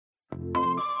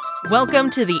Welcome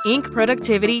to the Inc.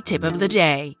 Productivity Tip of the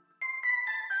Day.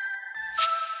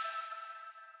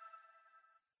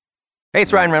 Hey,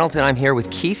 it's Ryan Reynolds, and I'm here with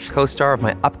Keith, co-star of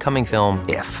my upcoming film,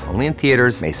 If, only in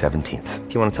theaters May 17th.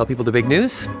 Do you want to tell people the big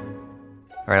news?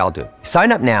 All right, I'll do it.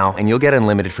 Sign up now and you'll get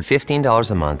unlimited for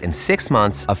 $15 a month and 6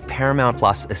 months of Paramount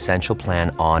Plus Essential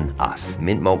Plan on us.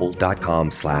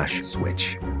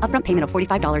 MintMobile.com/switch. Upfront payment of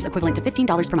 $45 equivalent to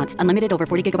 $15 per month. Unlimited over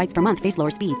 40 gigabytes per month. Face lower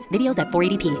speeds. Videos at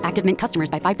 480p. Active Mint customers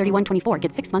by 531.24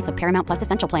 get 6 months of Paramount Plus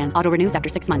Essential Plan. Auto renews after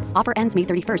 6 months. Offer ends May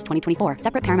 31st, 2024.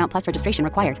 Separate Paramount Plus registration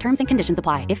required. Terms and conditions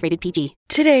apply if rated PG.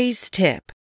 Today's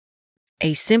tip: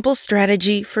 a simple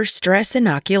strategy for stress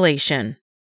inoculation.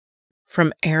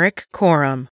 From Eric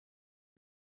Corum.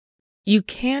 You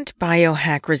can't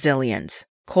biohack resilience.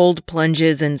 Cold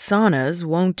plunges and saunas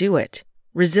won't do it.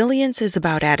 Resilience is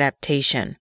about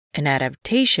adaptation, and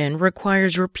adaptation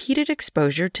requires repeated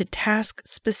exposure to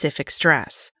task-specific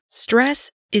stress. Stress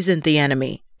isn't the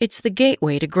enemy, it's the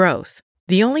gateway to growth.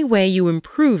 The only way you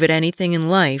improve at anything in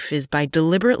life is by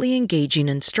deliberately engaging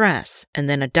in stress, and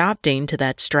then adapting to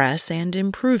that stress and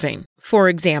improving. For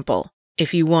example,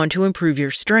 if you want to improve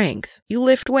your strength, you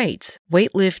lift weights.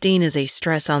 Weightlifting is a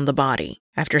stress on the body.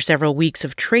 After several weeks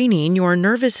of training, your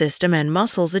nervous system and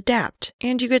muscles adapt,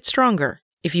 and you get stronger.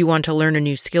 If you want to learn a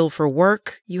new skill for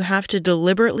work, you have to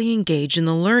deliberately engage in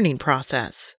the learning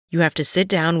process. You have to sit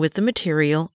down with the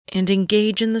material and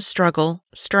engage in the struggle,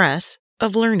 stress,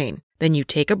 of learning. Then you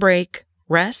take a break,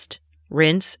 rest,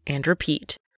 rinse, and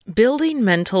repeat. Building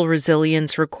mental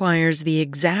resilience requires the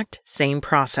exact same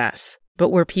process. But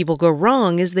where people go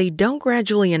wrong is they don't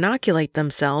gradually inoculate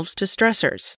themselves to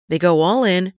stressors. They go all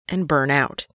in and burn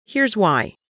out. Here's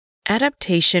why.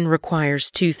 Adaptation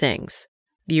requires two things: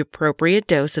 the appropriate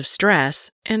dose of stress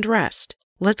and rest.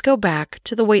 Let's go back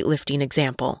to the weightlifting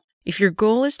example. If your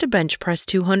goal is to bench press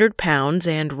 200 pounds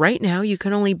and right now you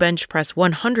can only bench press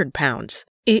 100 pounds,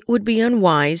 it would be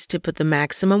unwise to put the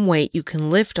maximum weight you can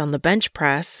lift on the bench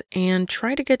press and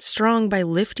try to get strong by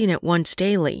lifting it once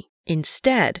daily.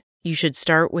 Instead, you should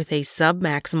start with a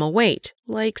sub-maximal weight,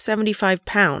 like 75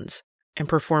 pounds, and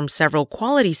perform several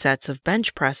quality sets of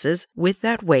bench presses with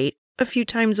that weight a few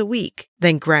times a week.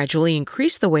 Then gradually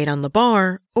increase the weight on the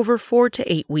bar over 4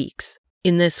 to 8 weeks.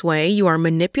 In this way, you are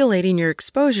manipulating your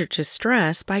exposure to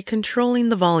stress by controlling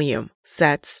the volume,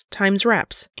 sets times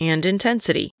reps, and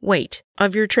intensity, weight,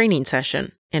 of your training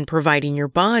session, and providing your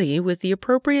body with the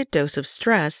appropriate dose of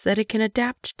stress that it can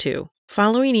adapt to.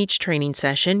 Following each training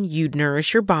session, you'd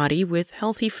nourish your body with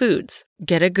healthy foods,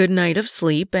 get a good night of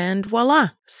sleep, and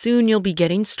voila! Soon you'll be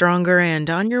getting stronger and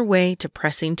on your way to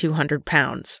pressing 200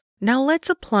 pounds. Now let's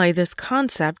apply this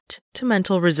concept to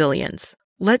mental resilience.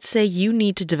 Let's say you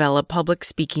need to develop public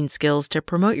speaking skills to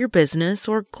promote your business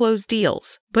or close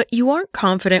deals, but you aren't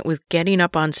confident with getting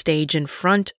up on stage in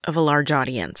front of a large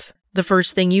audience. The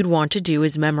first thing you'd want to do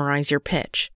is memorize your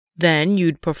pitch. Then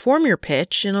you'd perform your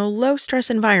pitch in a low-stress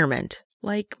environment,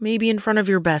 like maybe in front of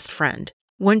your best friend.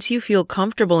 Once you feel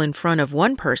comfortable in front of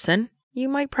one person, you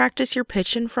might practice your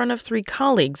pitch in front of 3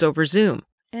 colleagues over Zoom,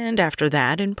 and after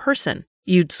that in person.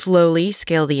 You'd slowly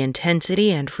scale the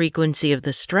intensity and frequency of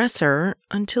the stressor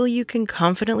until you can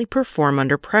confidently perform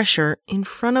under pressure in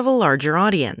front of a larger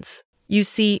audience. You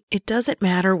see, it doesn't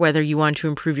matter whether you want to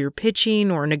improve your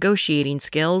pitching or negotiating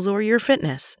skills or your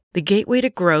fitness. The gateway to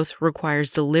growth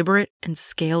requires deliberate and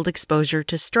scaled exposure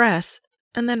to stress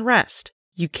and then rest.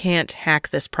 You can't hack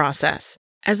this process.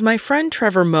 As my friend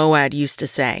Trevor Moawad used to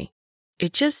say,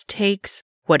 it just takes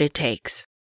what it takes.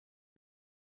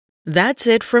 That's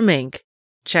it from Inc.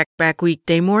 Check back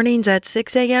weekday mornings at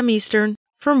 6 a.m. Eastern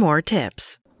for more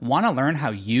tips. Want to learn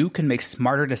how you can make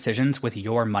smarter decisions with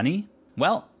your money?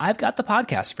 Well, I've got the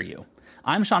podcast for you.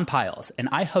 I'm Sean Piles, and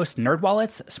I host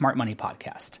NerdWallet's Smart Money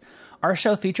Podcast. Our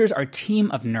show features our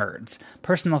team of nerds,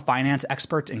 personal finance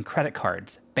experts in credit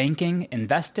cards, banking,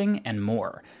 investing, and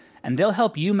more. And they'll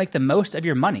help you make the most of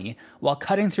your money while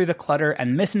cutting through the clutter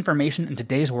and misinformation in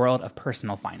today's world of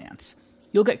personal finance.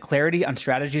 You'll get clarity on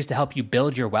strategies to help you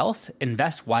build your wealth,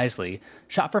 invest wisely,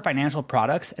 shop for financial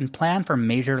products, and plan for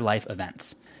major life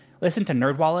events. Listen to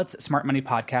NerdWallet's Smart Money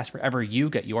Podcast wherever you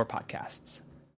get your podcasts.